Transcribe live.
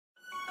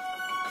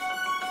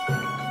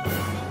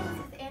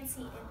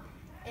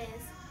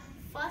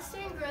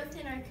fostering growth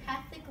in our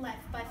Catholic life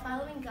by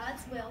following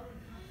God's will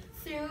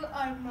through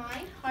our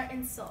mind, heart,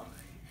 and soul.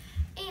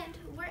 And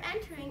we're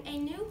entering a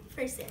new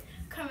person,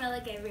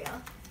 Carmela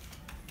Gabriel.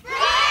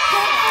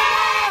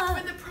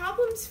 For the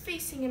problems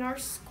facing in our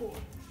school,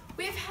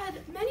 we have had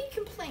many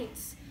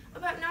complaints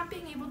about not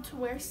being able to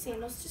wear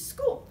sandals to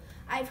school.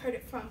 I've heard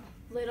it from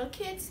little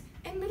kids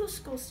and middle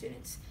school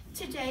students.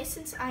 Today,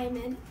 since I am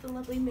in the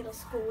lovely middle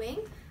school wing,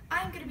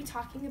 I'm going to be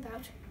talking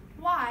about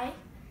why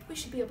we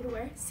should be able to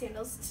wear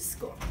sandals to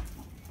school.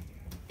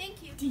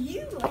 Thank you. Do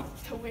you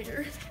like to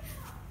wear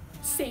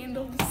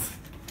sandals?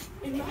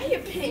 In my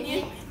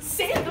opinion,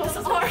 sandals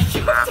are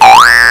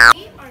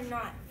We are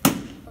not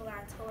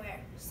allowed to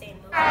wear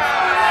sandals.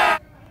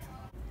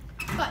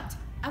 But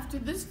after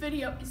this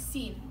video is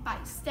seen by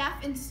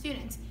staff and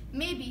students,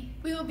 maybe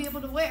we will be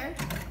able to wear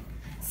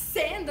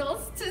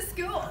sandals to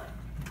school.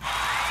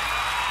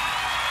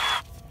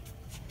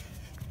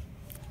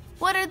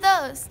 What are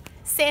those?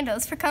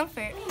 Sandals for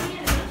comfort. Oh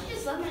man, don't you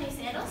just love my new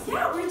sandals?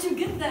 Yeah, where'd you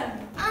get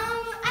them?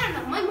 I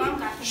don't know. My mom got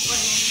them for me.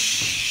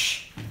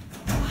 Shh!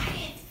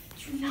 Quiet.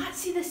 Do you not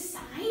see the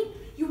sign?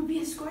 You will be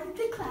escorted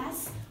to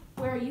class.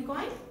 Where are you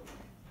going?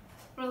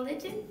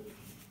 Religion?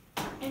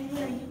 And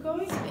where are you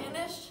going?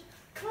 Spanish.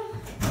 Come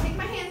on, take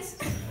my hands.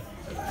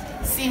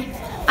 See,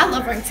 I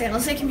love wearing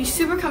sandals. They can be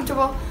super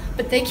comfortable,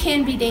 but they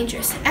can be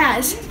dangerous,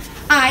 as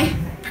I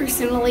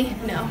personally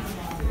know.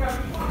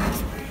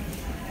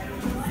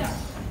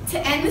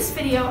 To end this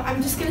video,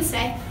 I'm just gonna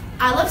say,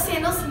 I love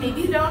sandals,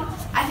 maybe you don't.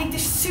 I think they're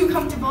so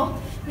comfortable,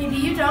 maybe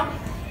you don't.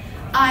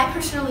 I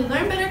personally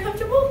learn better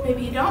comfortable,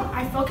 maybe you don't.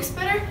 I focus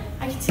better,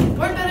 I can see the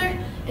board better.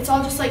 It's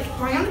all just like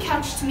lying on the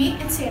couch to me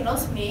in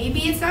sandals.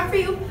 Maybe it's not for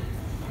you,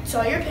 it's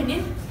all your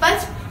opinion.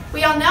 But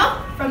we all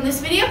know from this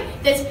video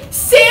that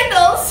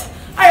sandals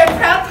are a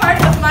proud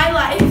part of my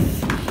life.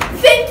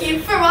 Thank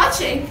you for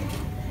watching.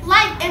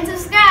 Like and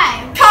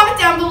subscribe. Comment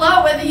down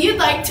below whether you'd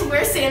like to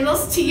wear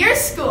sandals to your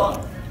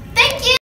school.